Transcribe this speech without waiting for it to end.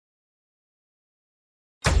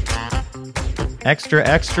Extra,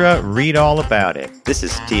 extra, read all about it. This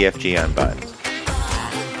is TFG Unbuttoned.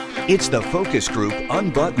 It's the focus group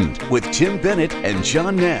Unbuttoned with Tim Bennett and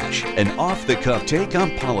John Nash, an off-the-cuff take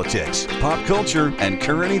on politics, pop culture, and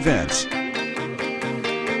current events.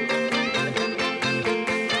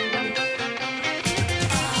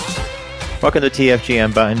 Welcome to TFG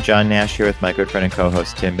Unbuttoned. John Nash here with my good friend and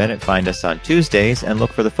co-host Tim Bennett. Find us on Tuesdays and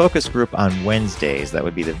look for the focus group on Wednesdays. That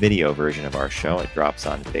would be the video version of our show. It drops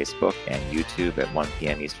on Facebook and YouTube at 1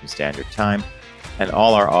 p.m. Eastern Standard Time. And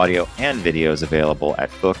all our audio and videos available at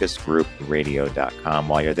focusgroupradio.com.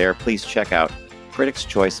 While you're there, please check out Critics'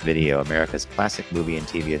 Choice Video, America's classic movie and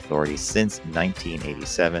TV authority since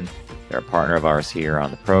 1987. They're a partner of ours here on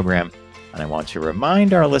the program. And I want to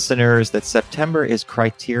remind our listeners that September is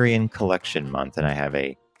Criterion Collection Month, and I have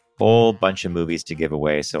a whole bunch of movies to give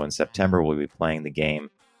away. So in September, we'll be playing the game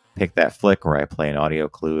Pick That Flick, where I play an audio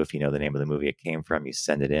clue. If you know the name of the movie it came from, you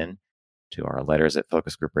send it in to our letters at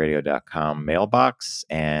focusgroupradio.com mailbox,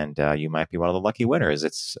 and you might be one of the lucky winners.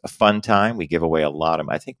 It's a fun time. We give away a lot of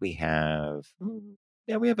them. I think we have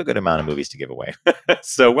a good amount of movies to give away.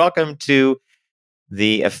 So welcome to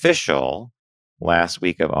the official last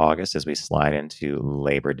week of August as we slide into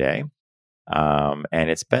Labor Day. And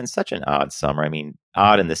it's been such an odd summer. I mean,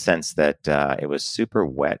 odd in the sense that it was super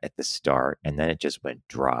wet at the start and then it just went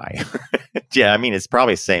dry. Yeah, I mean, it's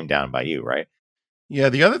probably the same down by you, right? Yeah,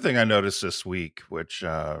 the other thing I noticed this week, which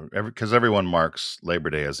because everyone marks Labor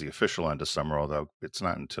Day as the official end of summer, although it's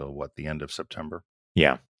not until, the end of September?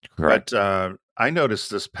 Yeah, correct. But I noticed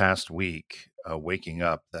this past week, waking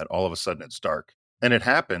up, that all of a sudden it's dark. And it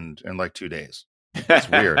happened in like 2 days. It's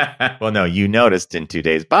weird. Well, no, you noticed in 2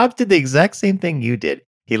 days. Bob did the exact same thing you did.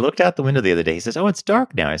 He looked out the window the other day. He says, "Oh, it's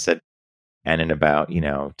dark now." I said, "And in about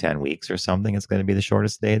 10 weeks or something, it's going to be the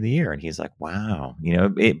shortest day of the year." And he's like, "Wow,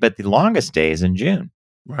 but the longest day is in June."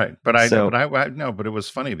 Right, but but it was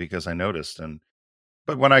funny because I noticed,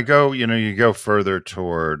 but when I go, you go further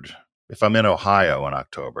toward, if I'm in Ohio in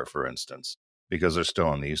October, for instance, because they're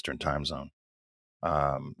still in the Eastern time zone,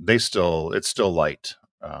 it's still light.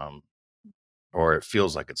 Or it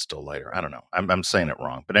feels like it's still later. I don't know. I'm saying it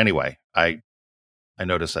wrong. But anyway, I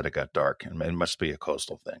noticed that it got dark, and it must be a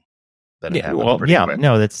coastal thing. That it happened pretty quick.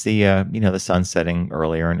 No, that's the the sun setting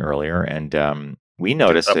earlier and earlier, and we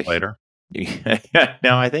noticed up later.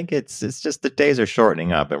 No, I think it's just the days are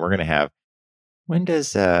shortening up, and we're going to have. When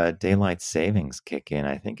does daylight savings kick in?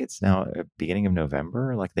 I think it's now beginning of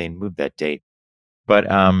November. Like they moved that date, but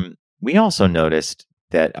we also noticed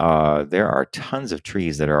that there are tons of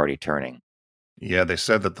trees that are already turning. Yeah, they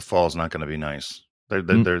said that the fall is not going to be nice.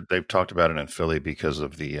 They've talked about it in Philly because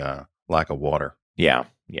of the lack of water. Yeah.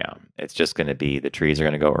 It's just going to be, the trees are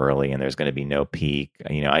going to go early and there's going to be no peak.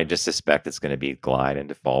 I just suspect it's going to be glide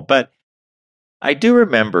into fall. But I do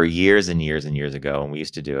remember years and years and years ago when we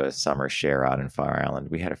used to do a summer share out in Fire Island.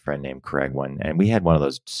 We had a friend named Craig and we had one of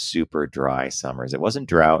those super dry summers. It wasn't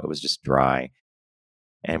drought, it was just dry.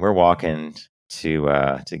 And we're walking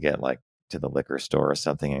to get to the liquor store or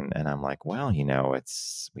something, and I'm like, well,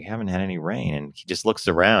 we haven't had any rain. And he just looks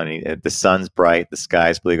around, and the sun's bright, the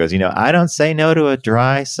sky's blue. He goes, I don't say no to a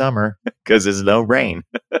dry summer because there's no rain.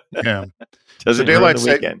 Yeah. Doesn't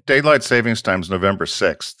daylight savings time's November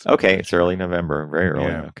 6th. Okay, it's early November, very early.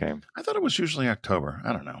 Yeah. Okay. I thought it was usually October.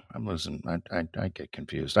 I don't know. I'm losing. I get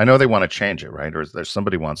confused. I know they want to change it, right? Or there's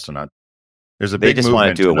somebody wants to not. There's a big. They just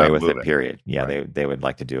want to do away with it. It. Period. Yeah, right. They would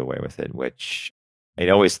like to do away with it, which. It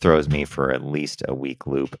always throws me for at least a week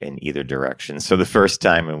loop in either direction. So the first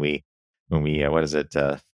time when we what is it?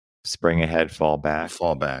 Spring ahead, fall back.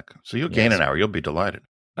 Fall back. So you'll gain an hour. You'll be delighted.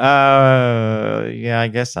 Yeah, I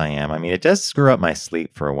guess I am. I mean, it does screw up my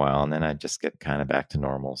sleep for a while, and then I just get kind of back to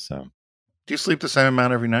normal. So, do you sleep the same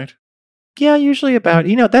amount every night? Yeah, usually about.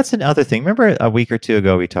 That's another thing. Remember a week or two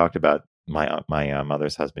ago we talked about my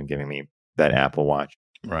mother's husband giving me that Apple Watch,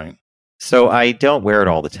 right? So I don't wear it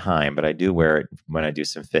all the time, but I do wear it when I do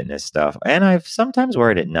some fitness stuff. And I sometimes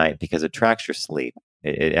wear it at night because it tracks your sleep.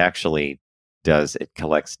 It actually does. It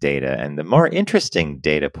collects data. And the more interesting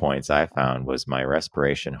data points I found was my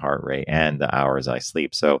respiration, heart rate, and the hours I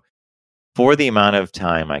sleep. So for the amount of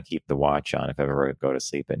time I keep the watch on, if I ever go to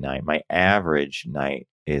sleep at night, my average night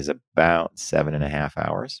is about 7.5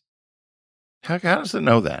 hours. How does it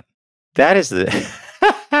know that? That is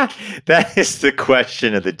that is the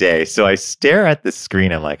question of the day. So I stare at the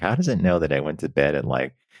screen. I'm like, how does it know that I went to bed at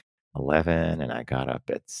like 11 and I got up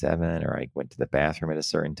at 7, or I went to the bathroom at a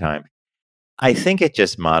certain time? I think it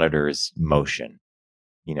just monitors motion.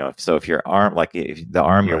 If your arm, like if the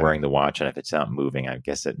arm you're wearing the watch on, if it's not moving, I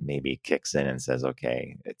guess it maybe kicks in and says,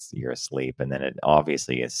 okay, you're asleep. And then it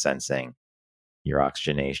obviously is sensing your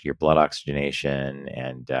oxygenation, your blood oxygenation,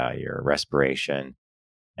 and your respiration,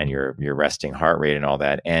 and your resting heart rate, and all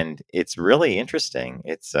that. And it's really interesting.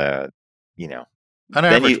 It's you know, On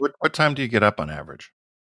then average, you what time do you get up on average?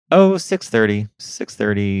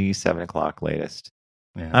 6:30, 7 o'clock latest.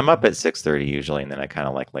 Yeah. I'm up at 6:30 usually, and then I kind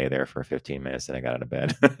of like lay there for 15 minutes, and I got out of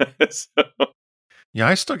bed. So, Yeah,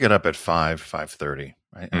 I still get up at 5:30.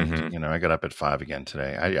 mhm. I got up at 5 again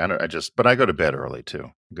today. But I go to bed early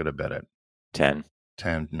too. I go to bed at 10.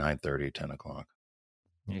 10, 9:30, 10 o'clock.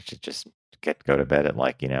 You should just go to bed at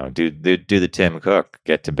do the Tim Cook.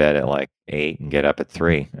 Get to bed at like 8 and get up at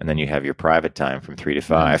 3, and then you have your private time from 3 to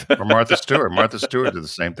Yeah. 5. Or Martha Stewart. Martha Stewart did the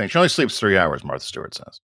same thing. She only sleeps 3 hours, Martha Stewart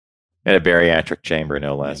says. In a bariatric chamber,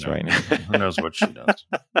 no less, right? Who knows what she does?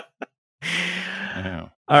 Yeah.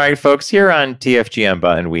 All right, folks, here on TFG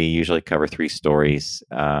Unbuttoned, we usually cover 3 stories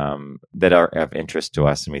that are of interest to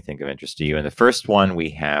us and we think of interest to you. And the first one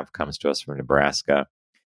we have comes to us from Nebraska.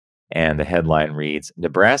 And the headline reads,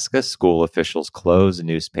 Nebraska school officials close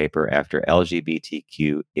newspaper after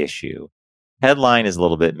LGBTQ issue. Headline is a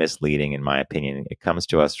little bit misleading, in my opinion. It comes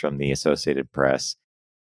to us from the Associated Press.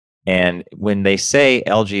 And when they say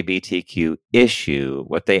LGBTQ issue,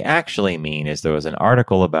 what they actually mean is there was an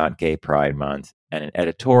article about Gay Pride Month and an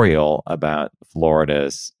editorial about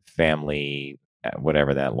Florida's family,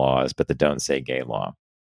 whatever that law is, but the Don't Say Gay law.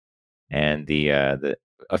 And the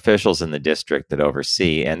officials in the district that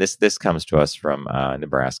oversee, and this comes to us from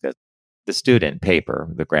Nebraska, the student paper,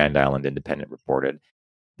 the Grand Island Independent reported,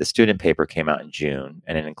 the student paper came out in June,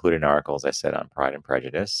 and it included articles, I said, on Pride and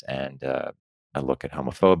Prejudice, and a look at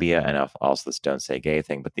homophobia, and also this Don't Say Gay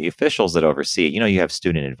thing. But the officials that oversee it, you have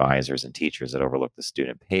student advisors and teachers that overlook the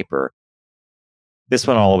student paper. This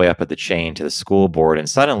went all the way up at the chain to the school board, and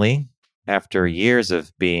suddenly, after years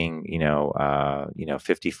of being,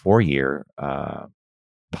 54-year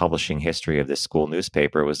publishing history of this school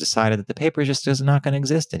newspaper, it was decided that the paper just is not going to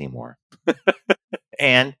exist anymore.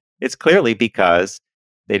 And it's clearly because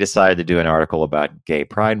they decided to do an article about Gay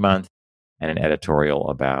Pride Month and an editorial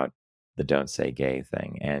about the Don't Say Gay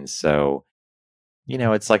thing. And so,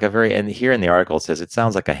 it's like and here in the article it says, it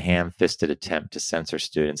sounds like a ham-fisted attempt to censor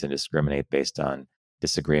students and discriminate based on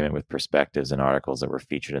disagreement with perspectives and articles that were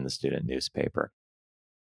featured in the student newspaper.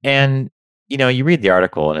 And, you read the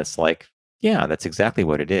article and it's like, yeah, that's exactly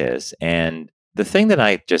what it is. And the thing that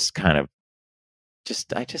I just kind of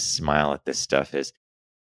I just smile at this stuff is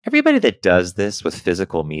everybody that does this with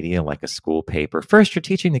physical media, like a school paper, first you're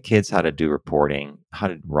teaching the kids how to do reporting, how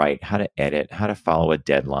to write, how to edit, how to follow a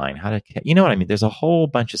deadline, you know what I mean? There's a whole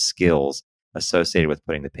bunch of skills associated with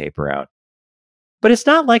putting the paper out. But it's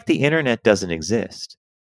not like the internet doesn't exist.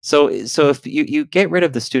 So if you get rid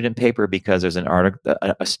of the student paper because there's an article,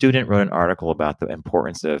 a student wrote an article about the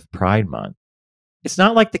importance of Pride Month, it's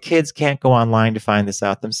not like the kids can't go online to find this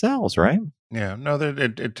out themselves, right? Yeah, no,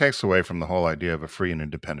 it takes away from the whole idea of a free and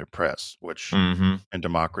independent press, which in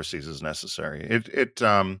democracies is necessary.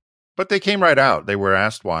 But they came right out. They were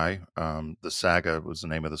asked why the Saga was the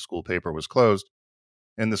name of the school paper was closed,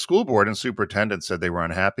 and the school board and superintendent said they were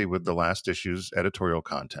unhappy with the last issue's editorial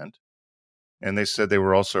content, and they said they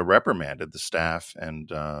were also reprimanded. The staff and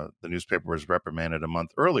the newspaper was reprimanded a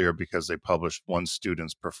month earlier because they published one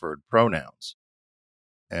student's preferred pronouns,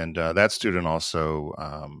 and that student also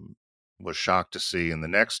was shocked to see in the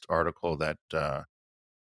next article that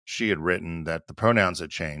she had written that the pronouns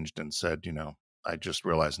had changed and said, I just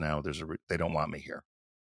realized now they don't want me here.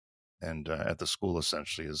 And at the school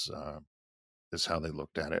essentially is how they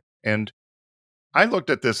looked at it. And I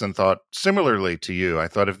looked at this and thought, similarly to you, I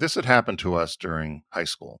thought if this had happened to us during high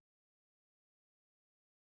school,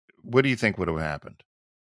 what do you think would have happened?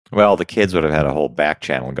 Well, the kids would have had a whole back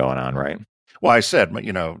channel going on, right? Well, I said,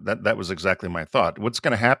 that was exactly my thought. What's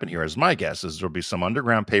going to happen here is my guess is there'll be some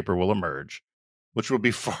underground paper will emerge, which will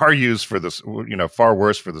be far worse for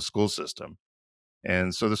the school system.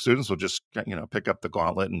 And so the students will just, pick up the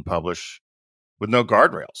gauntlet and publish with no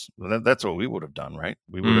guardrails. That's what we would have done, right?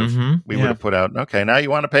 We would have put out, okay, now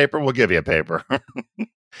you want a paper? We'll give you a paper.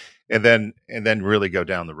 and then really go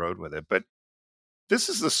down the road with it. But this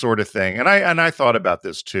is the sort of thing. And I thought about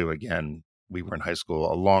this too. Again, we were in high school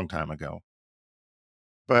a long time ago.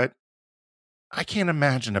 But I can't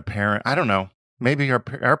imagine a parent. I don't know. Maybe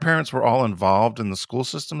our parents were all involved in the school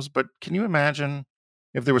systems, but can you imagine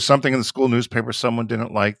if there was something in the school newspaper someone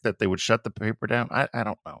didn't like that they would shut the paper down? I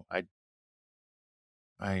don't know.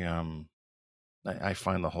 I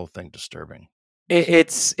find the whole thing disturbing.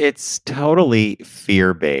 It's totally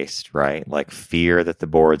fear-based, right? Like fear that the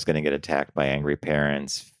board's going to get attacked by angry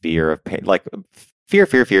parents, fear of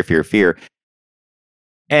fear.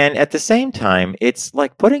 And at the same time, it's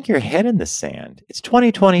like putting your head in the sand. It's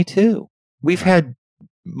 2022. We've had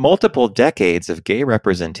multiple decades of gay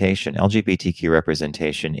representation, LGBTQ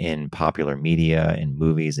representation in popular media, in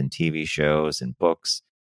movies and TV shows and books.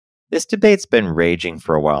 This debate's been raging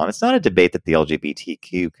for a while, and it's not a debate that the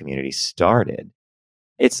LGBTQ community started.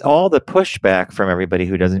 It's all the pushback from everybody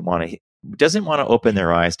who doesn't want to open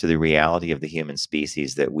their eyes to the reality of the human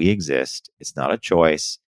species, that we exist. It's not a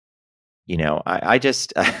choice. I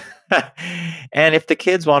just and if the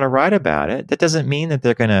kids want to write about it, that doesn't mean that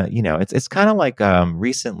they're gonna, it's kind of like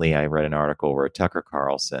recently I read an article where Tucker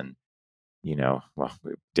Carlson, well,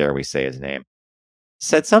 dare we say his name,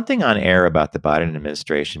 said something on air about the Biden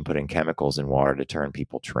administration putting chemicals in water to turn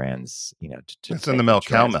people trans, it's in the milk,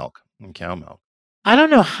 cow milk. I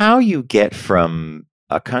don't know how you get from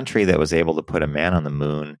a country that was able to put a man on the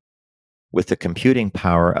moon with the computing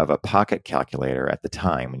power of a pocket calculator at the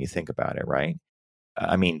time, when you think about it, right?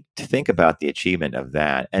 I mean, to think about the achievement of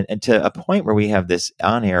that, and to a point where we have this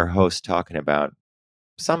on-air host talking about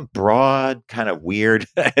some broad kind of weird,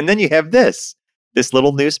 and then you have this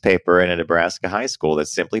little newspaper in a Nebraska high school that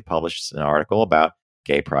simply published an article about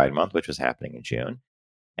Gay Pride Month, which was happening in June,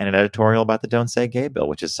 and an editorial about the Don't Say Gay bill,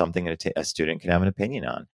 which is something that a student can have an opinion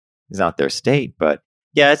on. It's not their state, but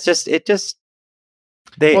yeah, I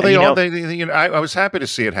was happy to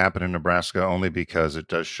see it happen in Nebraska, only because it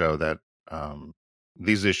does show that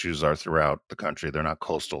these issues are throughout the country. They're not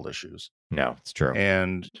coastal issues. No, it's true.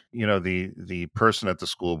 And the person at the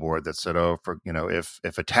school board that said,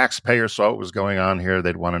 if a taxpayer saw what was going on here,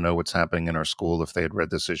 they'd want to know what's happening in our school if they had read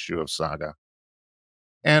this issue of Saga.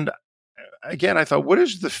 And again, I thought, what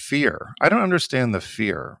is the fear? I don't understand the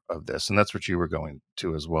fear of this, and that's what you were going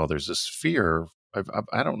to as well. There's this fear.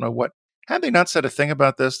 I don't know what. Had they not said a thing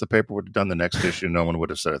about this, the paper would have done the next issue. No one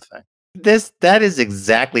would have said a thing. That is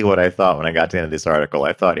exactly what I thought when I got to the end of this article.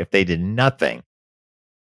 I thought if they did nothing,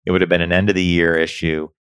 it would have been an end of the year issue,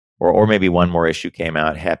 or maybe one more issue came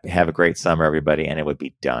out. Have a great summer, everybody, and it would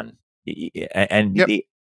be done.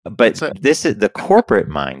 But this is the corporate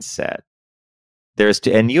mindset.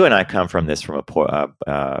 And you and I come from this from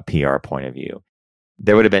a PR point of view.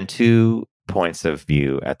 There would have been two points of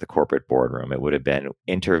view at the corporate boardroom. It would have been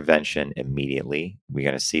intervention immediately. We're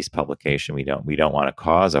going to cease publication. We don't want to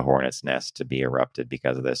cause a hornet's nest to be erupted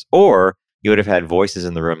because of this. Or you would have had voices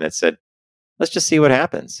in the room that said, let's just see what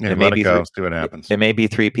happens. Yeah, see what happens. It may be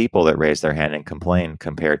 3 people that raise their hand and complain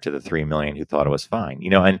compared to the 3 million who thought it was fine.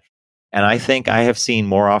 And I think I have seen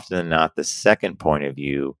more often than not the second point of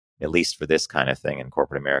view, at least for this kind of thing in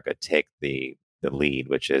corporate America, take the lead,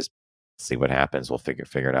 which is see what happens. We'll figure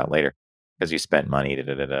it out later because you spent money.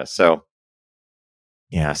 So,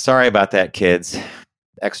 yeah, sorry about that, kids.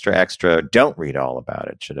 Extra. Don't read all about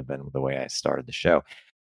it. Should have been the way I started the show.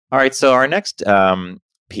 All right, so our next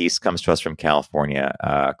piece comes to us from California,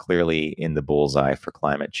 clearly in the bullseye for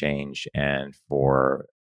climate change and for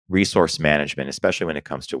resource management, especially when it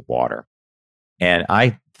comes to water. And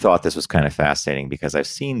I thought this was kind of fascinating because I've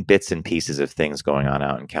seen bits and pieces of things going on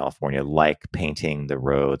out in California, like painting the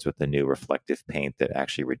roads with the new reflective paint that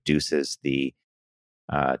actually reduces the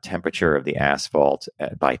temperature of the asphalt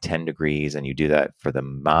by 10 degrees. And you do that for the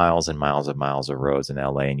miles and miles of roads in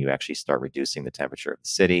LA, and you actually start reducing the temperature of the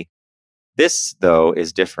city. This, though,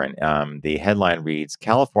 is different. The headline reads,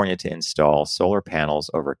 California to install solar panels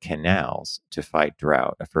over canals to fight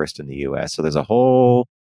drought, a first in the U.S. So there's a whole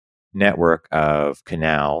network of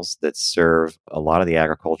canals that serve a lot of the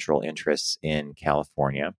agricultural interests in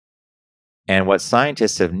California. And what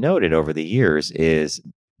scientists have noted over the years is,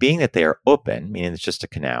 being that they are open, meaning it's just a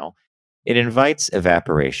canal, it invites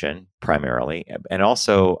evaporation primarily, and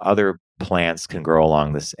also other plants can grow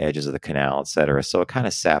along the edges of the canal, et cetera. So it kind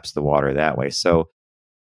of saps the water that way. So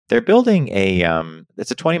they're building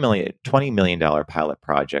it's a $20 million pilot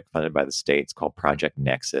project funded by the state. It's called Project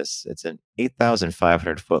Nexus. It's an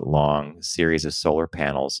 8,500 foot long series of solar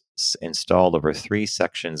panels installed over 3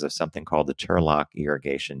 sections of something called the Turlock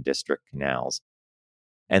Irrigation District canals.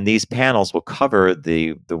 And these panels will cover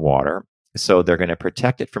the water. So they're going to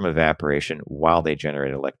protect it from evaporation while they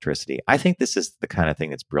generate electricity. I think this is the kind of thing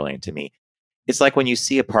that's brilliant to me. It's like when you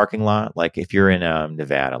see a parking lot, like if you're in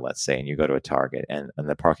Nevada, let's say, and you go to a Target and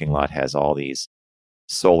the parking lot has all these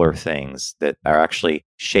solar things that are actually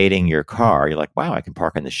shading your car. You're like, wow, I can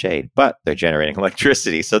park in the shade, but they're generating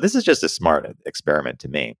electricity. So this is just a smart experiment to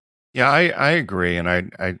me. Yeah, I agree. And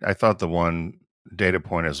I thought the one data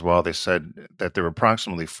point as well, they said that there were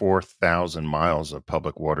approximately 4,000 miles of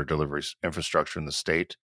public water delivery infrastructure in the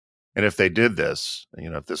state. And if they did this,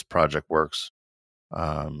 if this project works,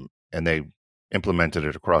 and they implemented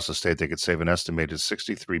it across the state, they could save an estimated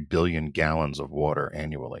 63 billion gallons of water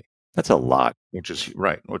annually. That's a lot. Which is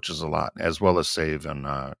a lot, as well as save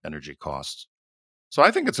on energy costs. So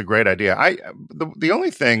I think it's a great idea. The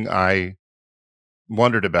only thing I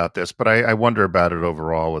wondered about this, but I wonder about it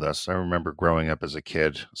overall with us. I remember growing up as a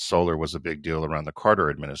kid, solar was a big deal around the Carter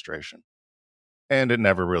administration. And it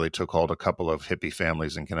never really took hold. A couple of hippie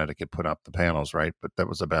families in Connecticut put up the panels, right? But that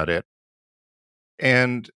was about it.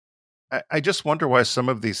 And I just wonder why some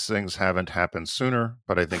of these things haven't happened sooner.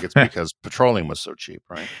 But I think it's because petroleum was so cheap,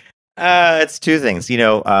 right? It's two things.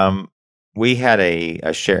 We had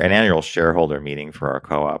an annual shareholder meeting for our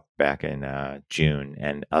co-op back in June,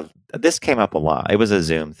 and this came up a lot. It was a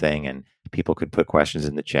Zoom thing, and people could put questions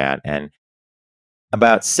in the chat. And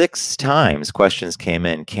about 6 times questions came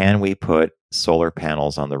in, can we put solar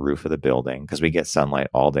panels on the roof of the building? Because we get sunlight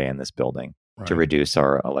all day in this building to reduce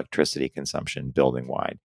our electricity consumption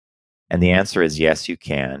building-wide. And the answer is yes, you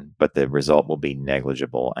can, but the result will be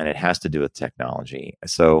negligible, and it has to do with technology.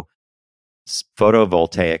 So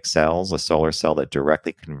photovoltaic cells, a solar cell that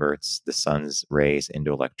directly converts the sun's rays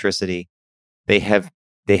into electricity, they have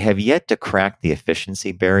yet to crack the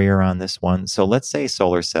efficiency barrier on this one. So let's say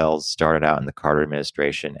solar cells started out in the Carter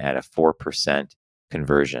administration at a 4%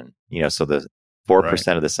 conversion, so the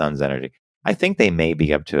 4% of the sun's energy. I think they may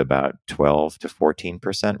be up to about 12 to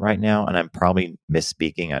 14% right now. And I'm probably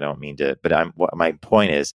misspeaking. I don't mean to, but my point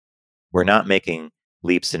is we're not making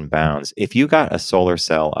leaps and bounds. If you got a solar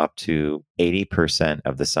cell up to 80%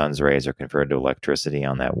 of the sun's rays are converted to electricity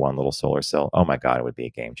on that one little solar cell, oh my God, it would be a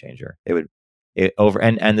game changer. And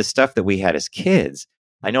the stuff that we had as kids,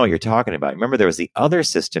 I know what you're talking about. Remember, there was the other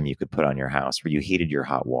system you could put on your house where you heated your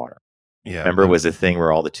hot water. Yeah, remember, it was a thing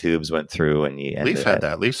where all the tubes went through, and Leaf had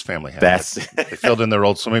that. Leaf's family had that. They filled in their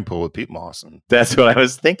old swimming pool with peat moss, and that's what I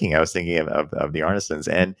was thinking. I was thinking of the Arnesons,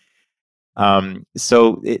 and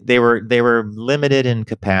so they were limited in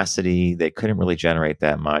capacity. They couldn't really generate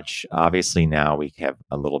that much. Obviously, now we have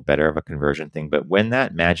a little better of a conversion thing. But when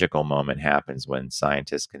that magical moment happens, when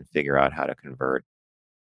scientists can figure out how to convert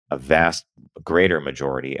a vast, greater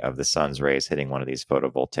majority of the sun's rays hitting one of these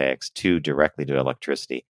photovoltaics directly to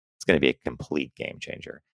electricity, it's going to be a complete game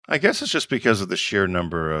changer. I guess it's just because of the sheer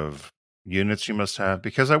number of units you must have.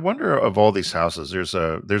 Because I wonder, of all these houses, there's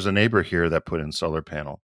a neighbor here that put in solar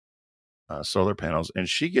panels, and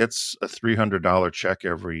she gets a $300 check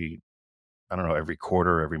every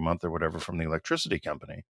quarter, every month, or whatever from the electricity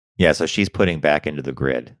company. Yeah, so she's putting back into the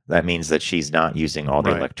grid. That means that she's not using all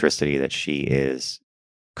the electricity that she is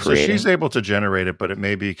creating. So she's able to generate it, but it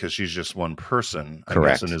may be because she's just one person. Correct.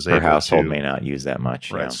 I guess, and is her household may not use that much.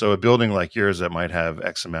 Right. Yeah. So a building like yours that might have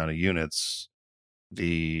X amount of units,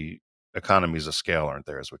 the economies of scale aren't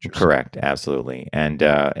there, is what you're saying. Correct. Absolutely. And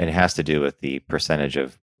it has to do with the percentage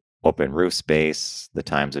of open roof space, the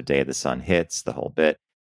times of day the sun hits, the whole bit.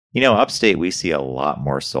 Upstate, we see a lot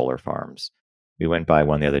more solar farms. We went by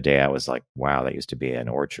one the other day. I was like, wow, that used to be an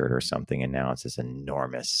orchard or something. And now it's this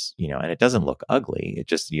enormous, and it doesn't look ugly. It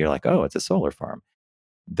just, you're like, oh, it's a solar farm.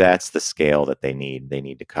 That's the scale that they need. They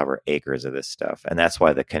need to cover acres of this stuff. And that's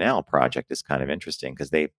why the canal project is kind of interesting, because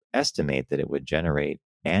they estimate that it would generate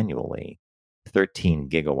annually 13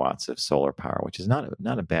 gigawatts of solar power, which is not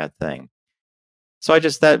a bad thing. So I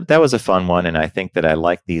just, that was a fun one. And I think that I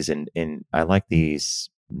like these I like these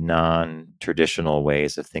non-traditional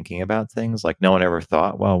ways of thinking about things. Like, no one ever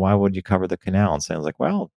thought, well, why would you cover the canal? And so I was like,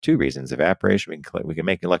 well, 2 reasons: evaporation, we can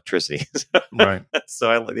make electricity. Right.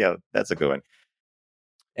 So that's a good one.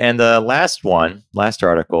 And the last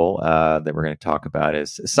article that we're going to talk about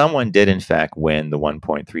is someone did in fact win the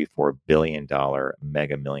 $1.34 billion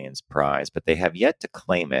Mega Millions prize, but they have yet to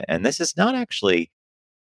claim it. And this is not actually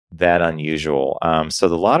that unusual. So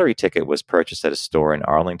the lottery ticket was purchased at a store in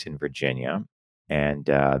Arlington, Virginia. And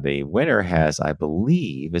the winner has, I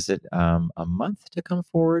believe, is it a month to come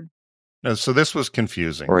forward? No, so this was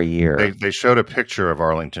confusing. Or a year. They showed a picture of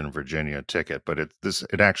Arlington, Virginia ticket, but it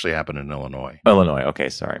actually happened in Illinois. Illinois, okay,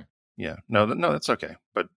 sorry. Yeah, no, that's okay.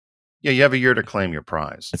 But yeah, you have a year to claim your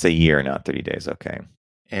prize. It's a year, not 30 days. Okay.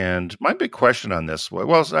 And my big question on this,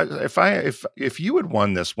 well, if you had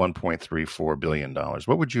won this $1.34 billion,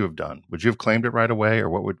 what would you have done? Would you have claimed it right away, or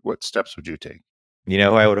what steps would you take? You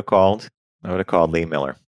know who I would have called? I would have called Lee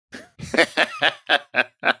Miller.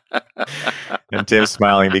 And Tim's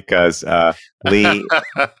smiling because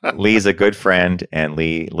Lee's a good friend, and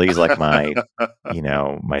Lee's like my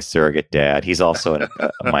surrogate dad. He's also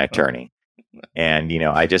my attorney. And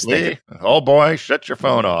I just Lee, think, oh boy, shut your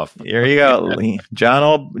phone off. Here you go, Lee. John,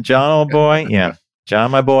 old boy, yeah,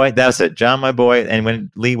 John, my boy. That's it, John, my boy. And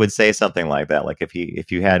when Lee would say something like that, like if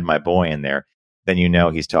you had my boy in there, then you know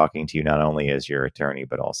he's talking to you not only as your attorney,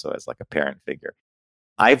 but also as like a parent figure.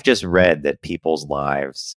 I've just read that people's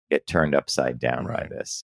lives get turned upside down by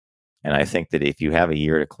this. And I think that if you have a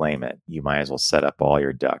year to claim it, you might as well set up all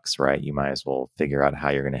your ducks, right? You might as well figure out how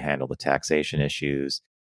you're going to handle the taxation issues.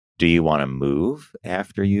 Do you want to move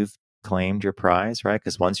after you've claimed your prize, right?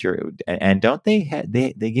 Because once you're, and don't they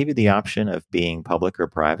give you the option of being public or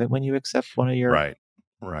private when you accept one of your... Right.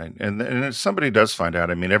 And if somebody does find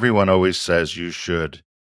out, I mean, everyone always says you should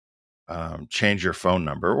change your phone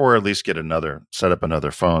number, or at least set up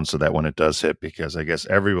another phone so that when it does hit, because I guess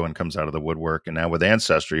everyone comes out of the woodwork. And now with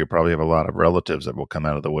Ancestry, you probably have a lot of relatives that will come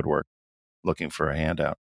out of the woodwork looking for a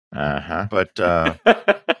handout.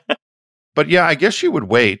 But yeah, I guess you would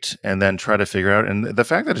wait and then try to figure out. And the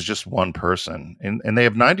fact that it's just one person and they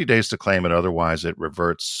have 90 days to claim it. Otherwise it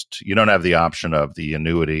reverts to, you don't have the option of the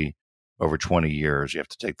annuity over 20 years. You have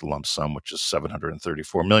to take the lump sum, which is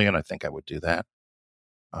 $734 million. I think I would do that.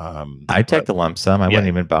 I'd take the lump sum. I wouldn't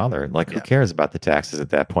even bother. Who cares about the taxes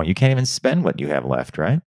at that point? You can't even spend what you have left,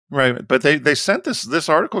 right? Right. But they sent this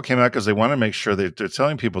article came out because they want to make sure they're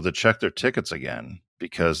telling people to check their tickets again,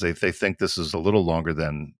 because they think this is a little longer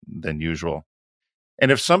than usual.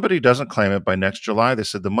 And if somebody doesn't claim it by next July, they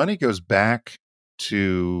said the money goes back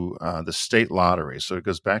to the state lottery. So it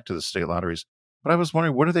goes back to the state lotteries. But I was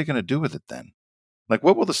wondering, what are they going to do with it then? Like,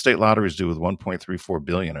 what will the state lotteries do with $1.34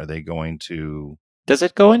 billion? Are they going to... Does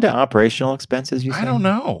it go into operational expenses, you think? I don't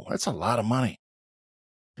know. That's a lot of money.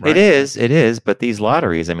 Right? It is. But these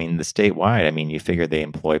lotteries, I mean, the statewide, I mean, you figure they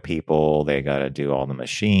employ people. They got to do all the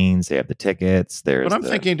machines. They have the tickets. But I'm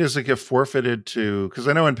thinking, does it get forfeited to... Because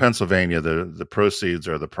I know in Pennsylvania, the proceeds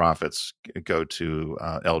or the profits go to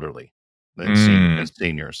elderly and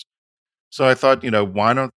seniors. So I thought,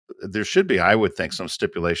 why don't... There should be, I would think, some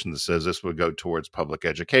stipulation that says this would go towards public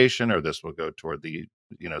education, or this will go toward the,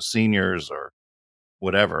 seniors or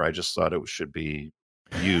whatever. I just thought it should be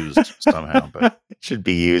used somehow. But it should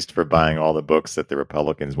be used for buying all the books that the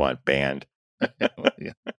Republicans want banned.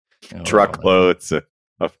 Truckloads of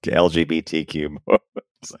LGBTQ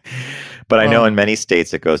books. But I know in many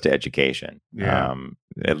states it goes to education. Yeah.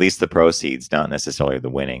 At least the proceeds, not necessarily the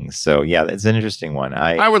winnings. So yeah, it's an interesting one.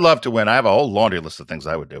 I would love to win. I have a whole laundry list of things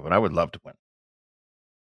I would do, but I would love to win.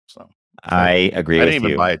 So I agree with you. I didn't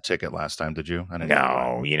even buy a ticket last time, did you?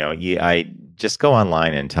 No, I just go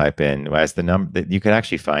online and type in as the number. You could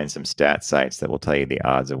actually find some stat sites that will tell you the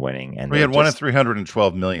odds of winning. And we had 1 in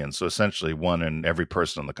 312 million, so essentially 1 in every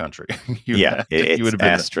person in the country. It's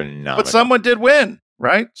astronomical. But someone did win,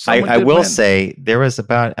 right? I will say there was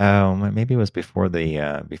about maybe it was before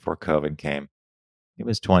before COVID came. It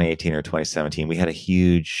was 2018 or 2017. We had a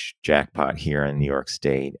huge jackpot here in New York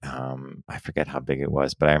State. I forget how big it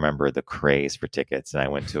was, but I remember the craze for tickets. And I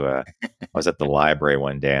was at the library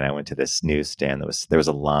one day, and I went to this newsstand. There was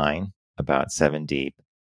a line about 7 deep.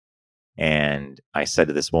 And I said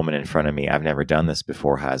to this woman in front of me, "I've never done this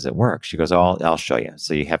before. How does it work?" She goes, I'll show you.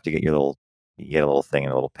 So you have to get you get a little thing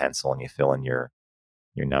and a little pencil, and you fill in your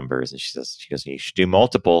numbers. And she goes, you should do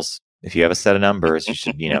multiples. If you have a set of numbers, you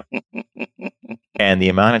should, And the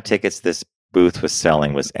amount of tickets this booth was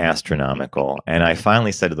selling was astronomical. And I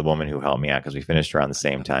finally said to the woman who helped me out, because we finished around the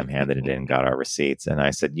same time, handed it in, got our receipts. And I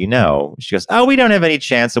said, she goes, "Oh, we don't have any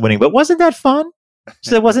chance of winning. But wasn't that fun?" She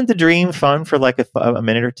said, "Wasn't the dream fun for like a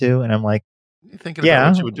minute or two?" And I'm like, "You're thinking about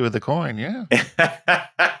what you would do with the coin, yeah."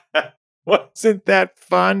 Wasn't that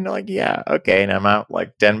fun? Like, yeah, okay. And I'm out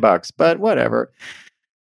like $10, but whatever.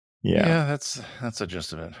 Yeah, that's the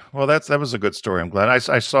gist of it. Well, that was a good story. I'm glad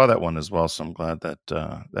I saw that one as well, so I'm glad that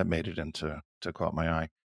that made it into caught my eye.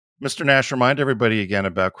 Mr. Nash, remind everybody again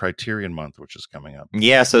about Criterion Month, which is coming up.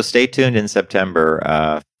 Yeah, so stay tuned in September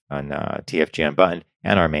on TFG Unbuttoned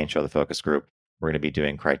and our main show, The Focus Group. We're going to be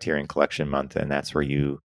doing Criterion Collection Month, and that's where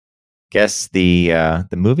you guess the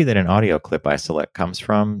movie that an audio clip I select comes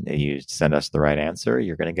from. You send us the right answer,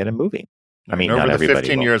 you're going to get a movie. I mean, over not the everybody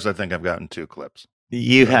 15 years, I think I've gotten 2 clips.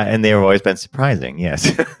 You have, and they've always been surprising,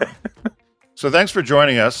 yes. So thanks for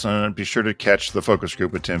joining us, and be sure to catch The Focus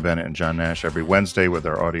Group with Tim Bennett and John Nash every Wednesday with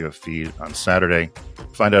our audio feed on Saturday.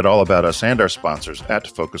 Find out all about us and our sponsors at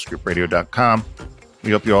focusgroupradio.com.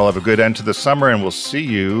 We hope you all have a good end to the summer, and we'll see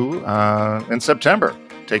you in September.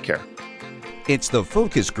 Take care. It's The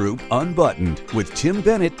Focus Group Unbuttoned with Tim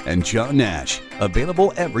Bennett and John Nash.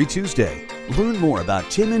 Available every Tuesday. Learn more about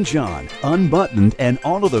Tim and John, Unbuttoned, and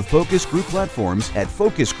all of the Focus Group platforms at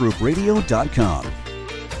focusgroupradio.com.